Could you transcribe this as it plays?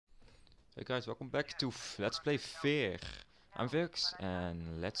Hey guys, welcome back to Let's Play F.E.A.R. I'm Vex,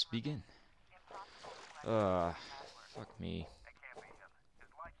 and let's begin. Fuck me.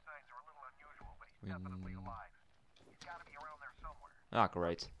 Ah,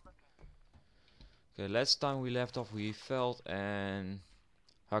 great. Okay, last time we left off, we fell and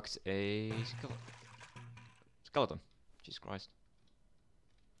hugged a skeleton. Jesus Christ.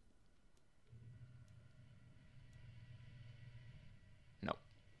 No.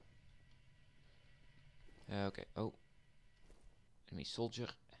 Okay. Oh, enemy soldier.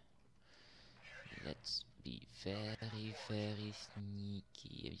 Let's be very, very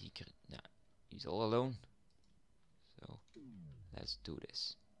sneaky. Nah, he's all alone. So let's do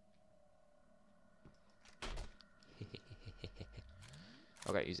this.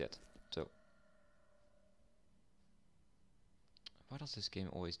 Okay, he's dead. So, why does this game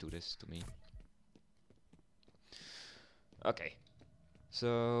always do this to me? Okay,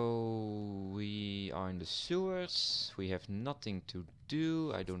 so we are in the sewers. We have nothing to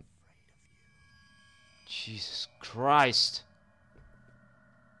do. I don't. Jesus Christ!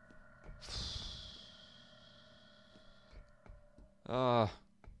 Ah,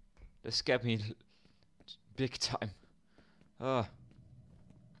 that scared me big time. Ah.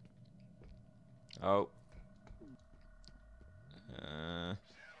 Oh.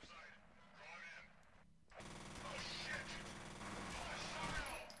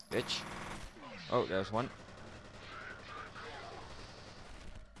 Bitch. Oh, there's one.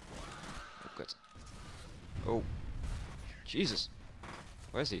 Oh, good. Oh. Jesus.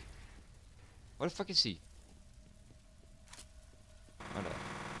 Where is he? Where the fuck is he? Oh, no.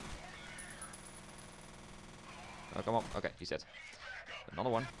 Oh, come on. Okay, he's dead. Another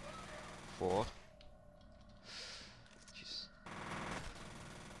one. 4. Jeez.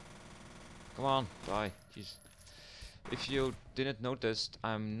 Come on, die. Jeez. If you didn't notice,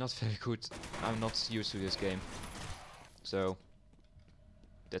 I'm not very good. I'm not used to this game. So,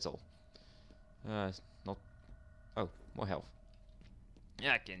 that's all. Not... Oh, more health.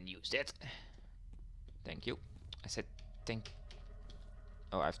 Yeah, I can use that. Thank you. I said thank...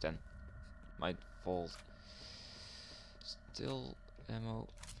 Oh, I have 10. My fault. Still ammo.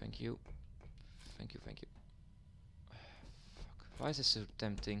 Thank you. Thank you, thank you. Fuck. Why is this so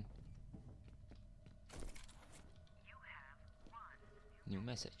tempting? New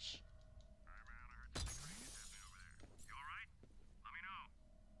message.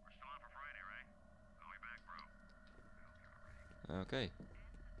 Okay.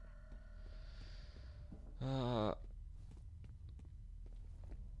 Oh,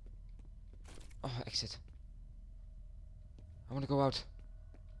 exit. I want to go out.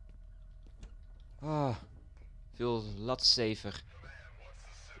 Ah, feels a lot safer.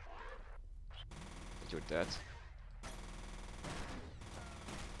 But you're dead.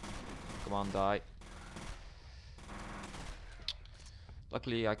 Come on, die.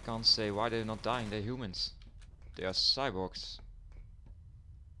 Luckily, I can't say why they're not dying. They're humans. They are cyborgs,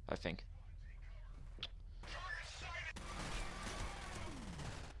 I think.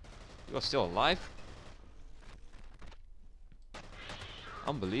 You are still alive?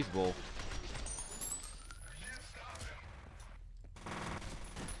 Unbelievable.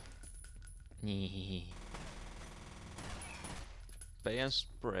 Pay and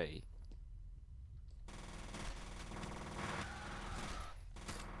spray.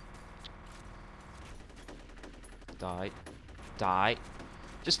 Die. Die.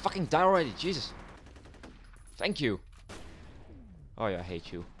 Just fucking die already, Jesus. Thank you. Oh yeah, I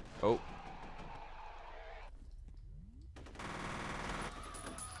hate you. Oh.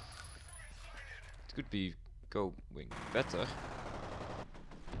 It could be going better.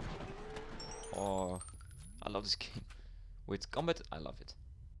 Oh, I love this game. With combat, I love it.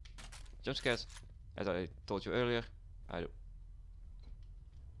 Jump scares, as I told you earlier, I do.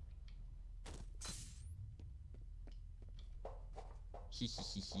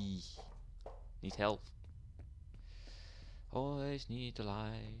 Hehehehe. Need help. Always need the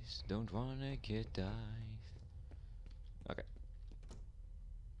lives. Don't wanna get dive. Okay.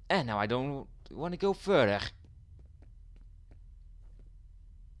 And now I don't wanna go further.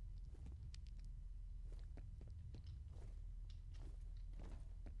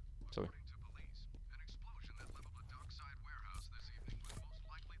 Sorry.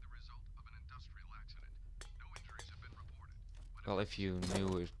 Well, if you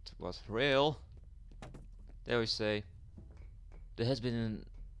knew it was real, they always say there has been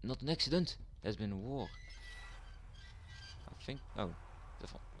not an accident, there's been a war. I think. Oh,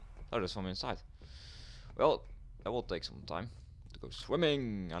 that's from inside. Well, that will take some time to go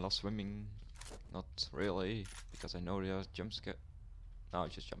swimming. I love swimming. Not really, because I know there are jump scare. No,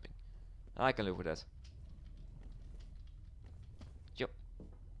 it's just jumping. I can live with that. Yep.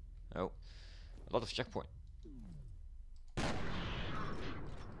 Oh. A lot of checkpoint.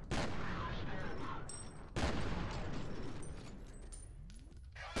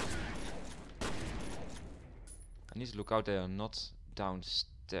 I need to look out there, not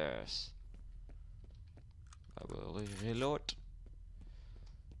downstairs. I will reload.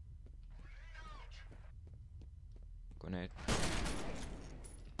 Grenade.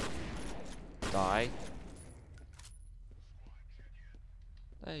 Die.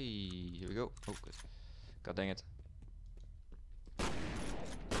 Hey, here we go. Oh, good. God dang it.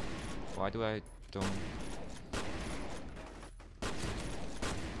 Why do I don't...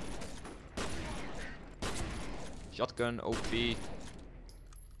 Shotgun, OP.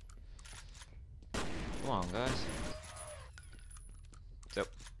 Come on, guys. So.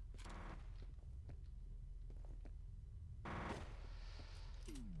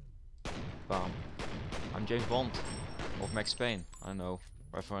 Bam. I'm James Bond. Of Max Payne. I don't know.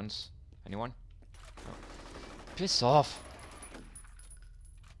 Reference. Anyone? No. Piss off!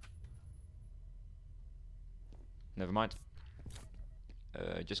 Never mind.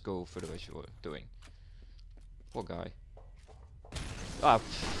 Just go further as you were doing. Poor guy. Ah,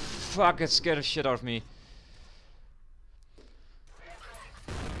 fuck, it scared the shit out of me.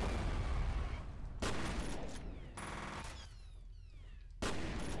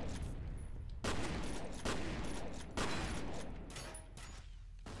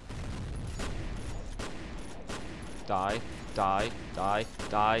 Die, die, die,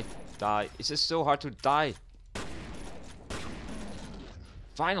 die, die. It's just so hard to die.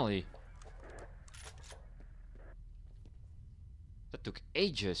 Finally. That took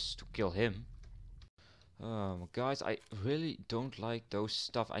ages to kill him. Guys, I really don't like those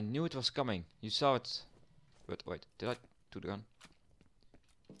stuff. I knew it was coming. You saw it. But wait, did I do the gun?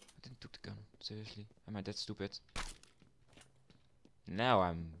 I didn't do the gun. Seriously? Am I that stupid? Now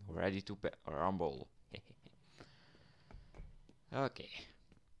I'm ready to rumble. Okay.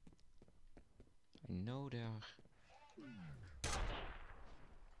 I know there are...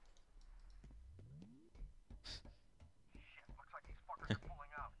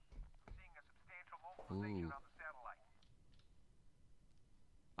 Ooh.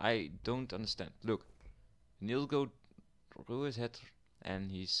 I don't understand. Look. Neil go through his head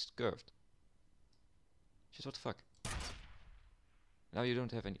and he's curved. Just what the fuck? Now you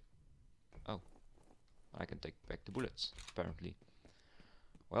don't have any... Oh. I can take back the bullets, apparently.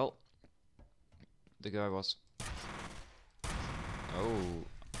 Well. The guy was... Oh.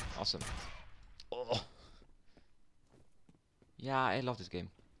 Awesome. Oh. Yeah, I love this game.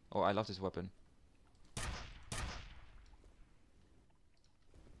 Oh, I love this weapon.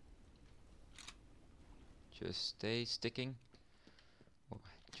 Just stay sticking. Oh,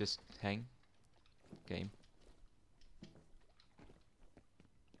 just hang. Game.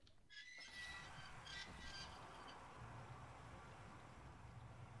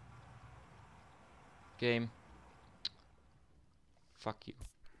 Game. Fuck you.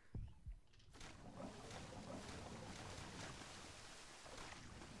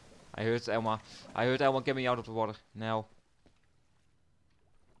 I heard Elma. I heard Elma get me out of the water. Now.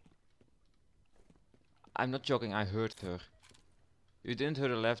 I'm not joking, I heard her. You didn't hear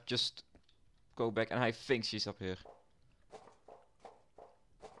her left, just go back and I think she's up here.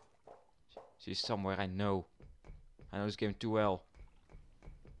 She's somewhere, I know. I know this game too well.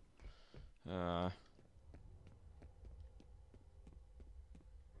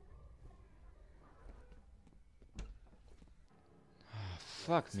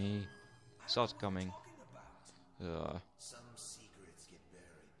 Fuck me. Saw it coming. Some secrets get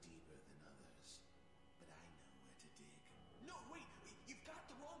buried deeper than others, but I know where to dig. No, wait, you've got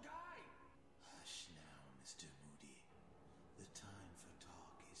the wrong guy. Hush now, Mr. Moody. The time for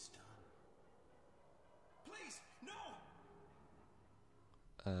talk is done. Please, no!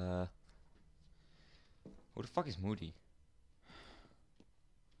 Who the fuck is Moody?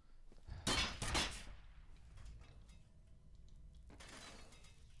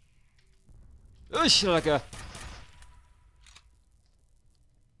 Lekker!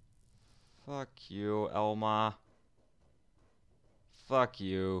 Fuck you, Elma. Fuck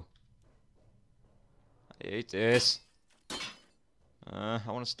you. I hate this. I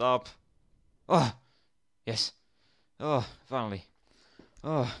wanna stop. Oh! Yes! Oh, finally.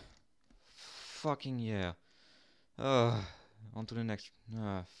 Oh. Fucking yeah. Oh. On to the next.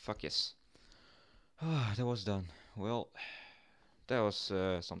 Fuck yes. Ah, that was done. Well, that was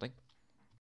something.